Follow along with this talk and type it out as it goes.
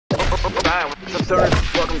Hi, what's up,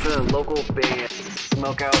 stoners? Welcome to the local band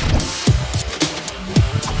Smokeout.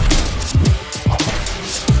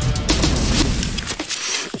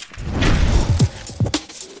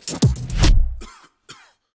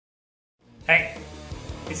 Hey,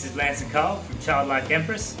 this is Lance and Carl from Childlike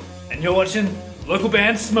Empress, and you're watching local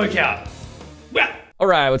band Smokeout. Yeah. All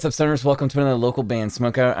right, what's up, stoners? Welcome to another local band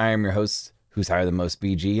Smokeout. I am your host, who's higher than most,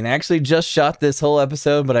 BG, and I actually just shot this whole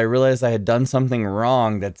episode, but I realized I had done something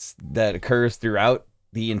wrong that occurs throughout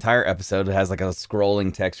the entire episode. It has like a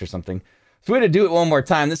scrolling text or something. So we had to do it one more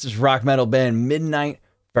time. This is rock metal band Midnight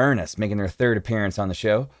Furnace making their third appearance on the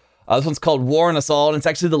show. This one's called War on Us All, and it's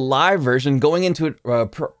actually the live version. Going into it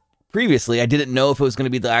previously, I didn't know if it was going to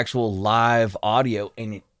be the actual live audio,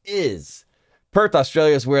 and it is. Perth,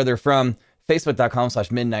 Australia is where they're from.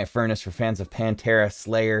 Facebook.com/Midnight Furnace for fans of Pantera,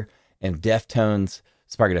 Slayer, and Deftones.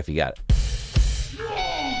 Spark it if you got it.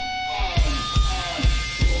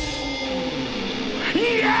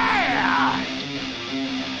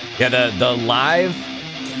 Yeah, the live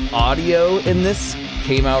audio in this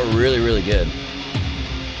came out really, really good.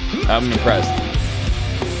 I'm impressed.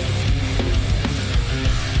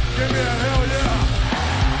 Give me a hell yeah!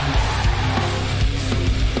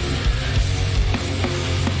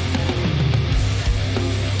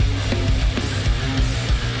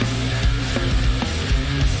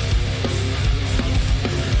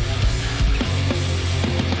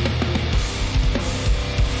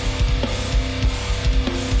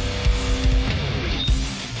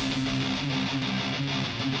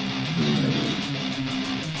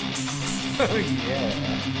 Oh yeah.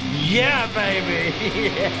 Yeah, baby.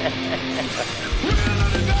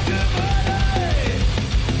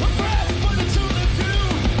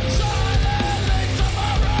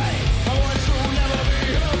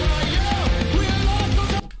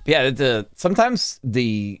 Yeah, sometimes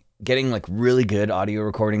the getting like really good audio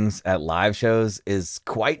recordings at live shows is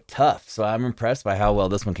quite tough. So I'm impressed by how well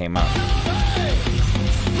this one came out.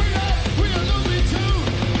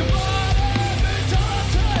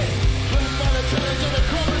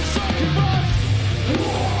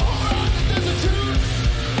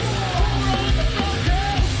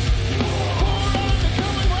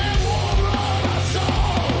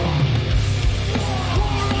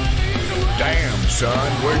 Damn,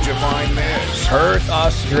 son, where'd you find this? Perth,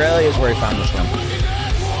 Australia is where I found this one.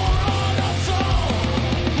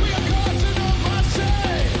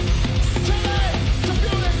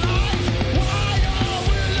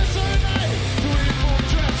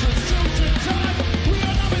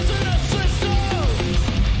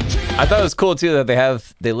 I thought it was cool too that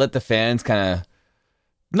they let the fans kind of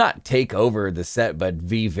not take over the set, but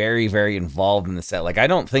be very, very involved in the set. Like, I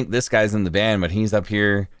don't think this guy's in the band, but he's up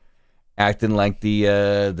here acting like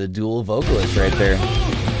the dual vocalist right there,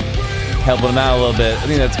 helping him out a little bit. I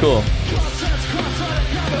think that's cool.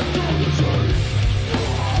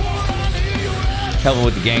 Helping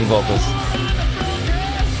with the gang vocals.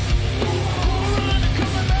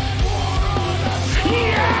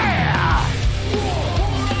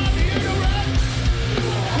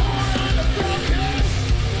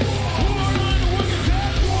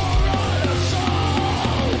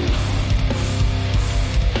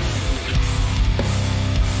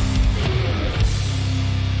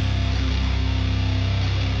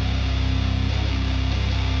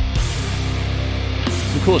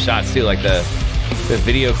 Cool shots too, like the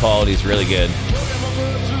video quality is really good.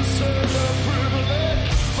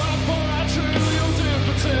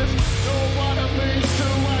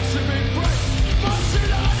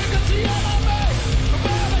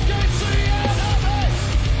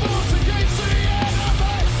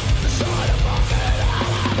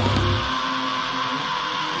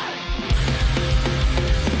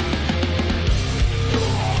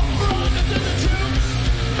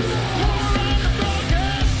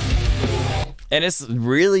 And it's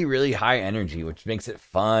really, really high energy, which makes it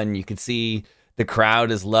fun. You can see the crowd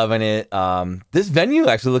is loving it. This venue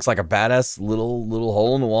actually looks like a badass little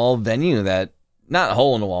hole-in-the-wall venue that, not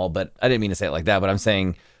hole in the wall, but I didn't mean to say it like that, but I'm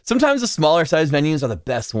saying sometimes the smaller size venues are the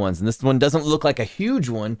best ones, and this one doesn't look like a huge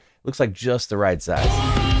one. It looks like just the right size.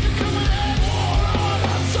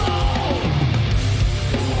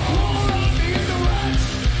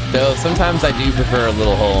 Though sometimes I do prefer a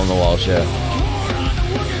little hole-in-the-wall show.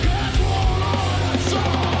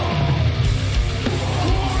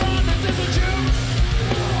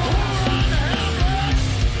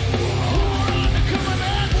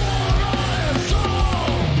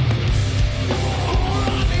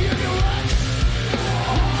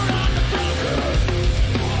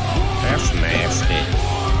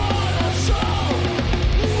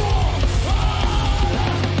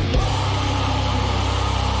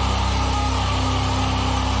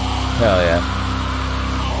 Hell yeah.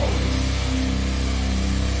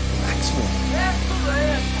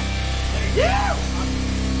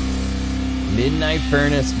 Midnight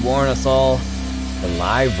Furnace, Warn Us All, the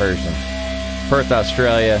live version. Perth,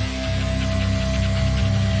 Australia.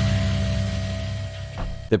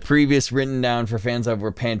 The previous written down for fans of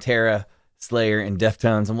were Pantera, Slayer, and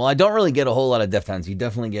Deftones. And while I don't really get a whole lot of Deftones, you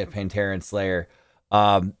definitely get Pantera and Slayer.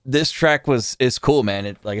 This track is cool,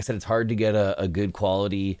 man. Like I said, it's hard to get a good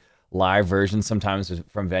quality live version sometimes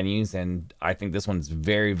from venues, and I think this one's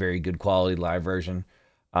very, very good quality live version.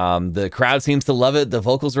 The crowd seems to love it. The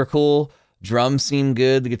vocals were cool. Drums seemed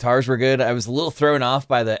good. The guitars were good. I was a little thrown off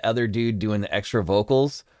by the other dude doing the extra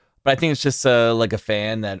vocals, but I think it's just like a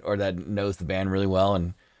fan that knows the band really well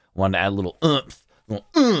and wanted to add a little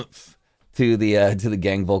oomph to the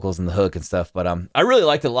gang vocals and the hook and stuff. But I really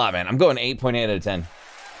liked it a lot, man. I'm going 8.8 out of 10.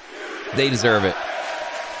 They deserve it.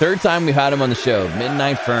 Third time we've had them on the show.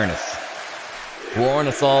 Midnight Furnace. Warn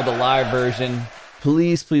Us All, the live version.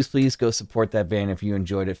 Please, please, please go support that band if you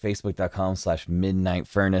enjoyed it. Facebook.com/Midnight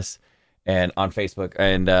Furnace and on Facebook.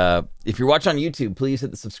 And if you're watching on YouTube, please hit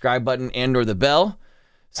the subscribe button and or the bell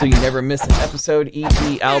so you never miss an episode,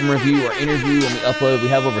 EP, album review, or interview when we upload. We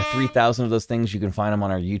have over 3,000 of those things. You can find them on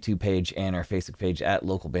our YouTube page and our Facebook page at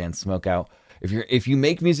Local Band Smokeout. If you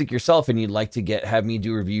make music yourself and you'd like to have me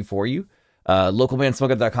do a review for you,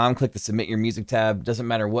 localbandsmokeout.com, click the Submit Your Music tab. Doesn't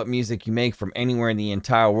matter what music you make from anywhere in the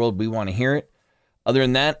entire world, we want to hear it. Other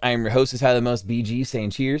than that, I am your host, who's had the most BG,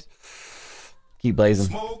 saying cheers. Keep blazing.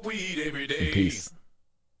 Smoke weed every day. Peace.